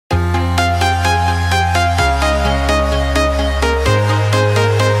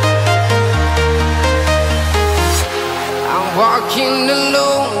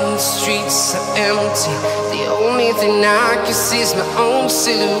and I can seize my own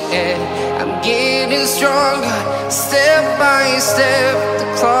silhouette. I'm getting stronger, step by step. The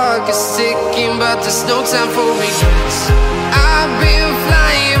clock is ticking, but there's no time for regrets. I've been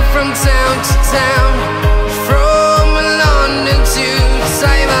flying from town to town, from London to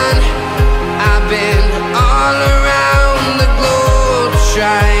Taiwan. I've been all around the globe,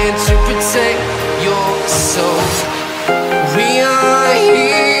 trying to protect your soul. We are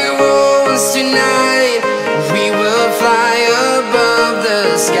heroes tonight. We will fly above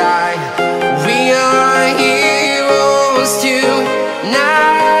the sky. We are heroes tonight.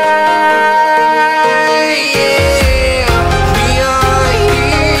 Yeah. We are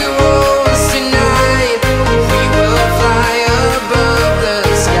heroes tonight. We will fly above the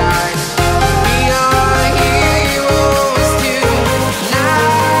sky. We are heroes tonight.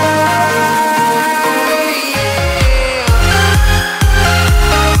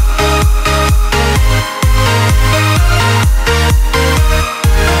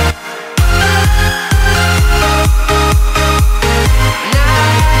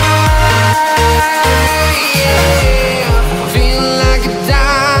 Feeling like a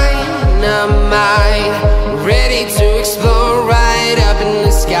dynamite, ready to explode right up in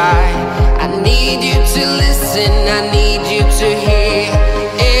the sky. I need you to listen, I need you to hear,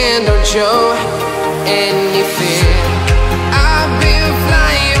 and don't show any fear. I've been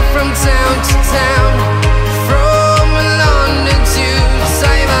flying from town to town, from London to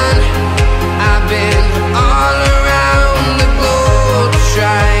Taiwan. I've been all around the globe,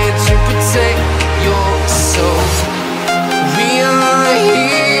 trying to protect your soul. We are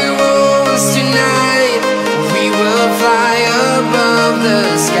heroes tonight. We will fly above the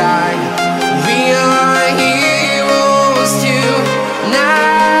sky. We are heroes tonight.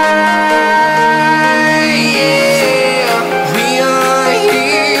 Yeah. We are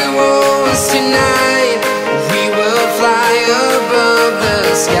heroes tonight. We will fly above the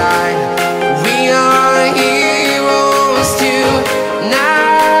sky. We are heroes tonight.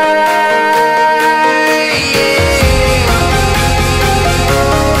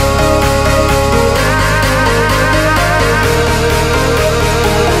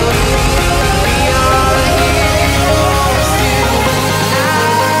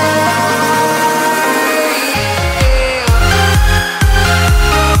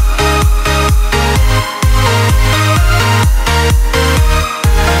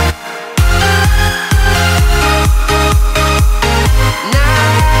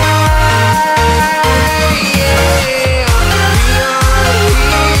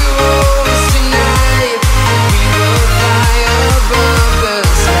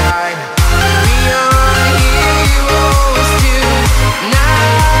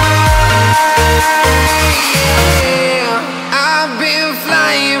 I've been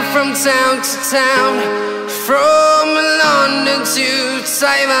flying from town to town, from London to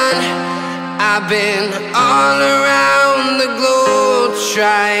Taiwan. I've been all around the globe,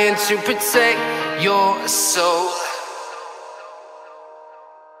 trying to protect your soul.